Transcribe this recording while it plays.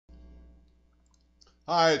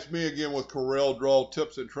Hi, it's me again with Corel Draw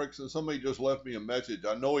Tips and Tricks, and somebody just left me a message.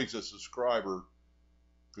 I know he's a subscriber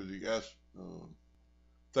because he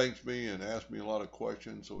thanks me and asked me a lot of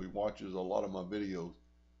questions, so he watches a lot of my videos.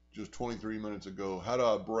 Just 23 minutes ago, how do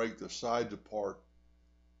I break the sides apart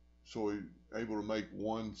so he's able to make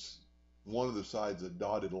one of the sides a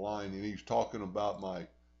dotted line? And he's talking about my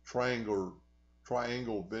triangle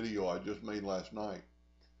video I just made last night.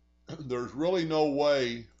 There's really no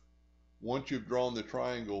way, once you've drawn the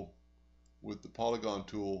triangle with the polygon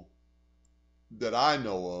tool, that I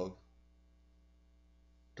know of,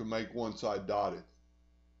 to make one side dotted,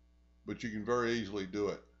 but you can very easily do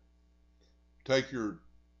it. Take your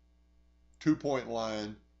 2-point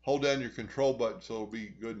line, hold down your control button so it'll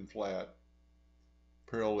be good and flat,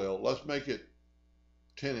 parallel. Let's make it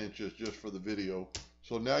 10 inches just for the video.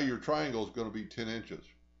 So now your triangle is going to be 10 inches.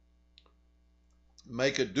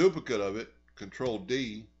 Make a duplicate of it, Control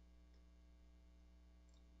D,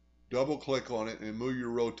 double click on it and move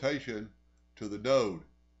your rotation to the node.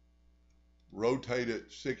 Rotate it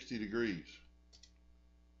 60 degrees.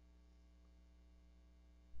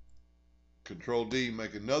 Control D,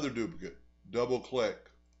 make another duplicate, double click,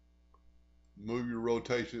 move your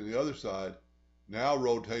rotation to the other side. Now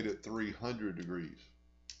rotate it 300 degrees.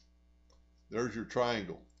 There's your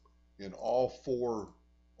triangle. And all four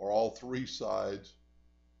or all three sides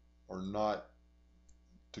are not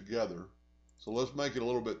together. So let's make it a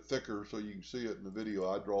little bit thicker so you can see it in the video.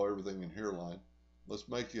 I draw everything in hairline. Let's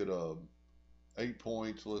make it 8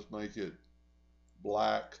 points. Let's make it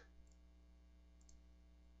black.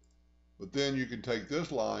 But then you can take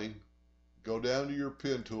this line, go down to your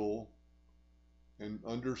pen tool, and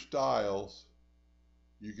under styles,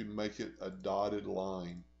 you can make it a dotted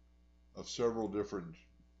line of several different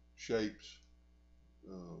shapes,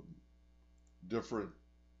 different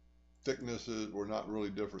thicknesses, or not really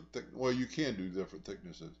different well, you can do different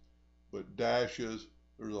thicknesses, but dashes.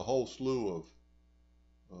 There's a whole slew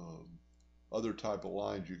of other type of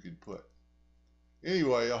lines you can put.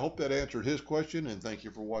 Anyway, I hope that answered his question, and thank you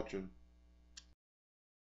for watching.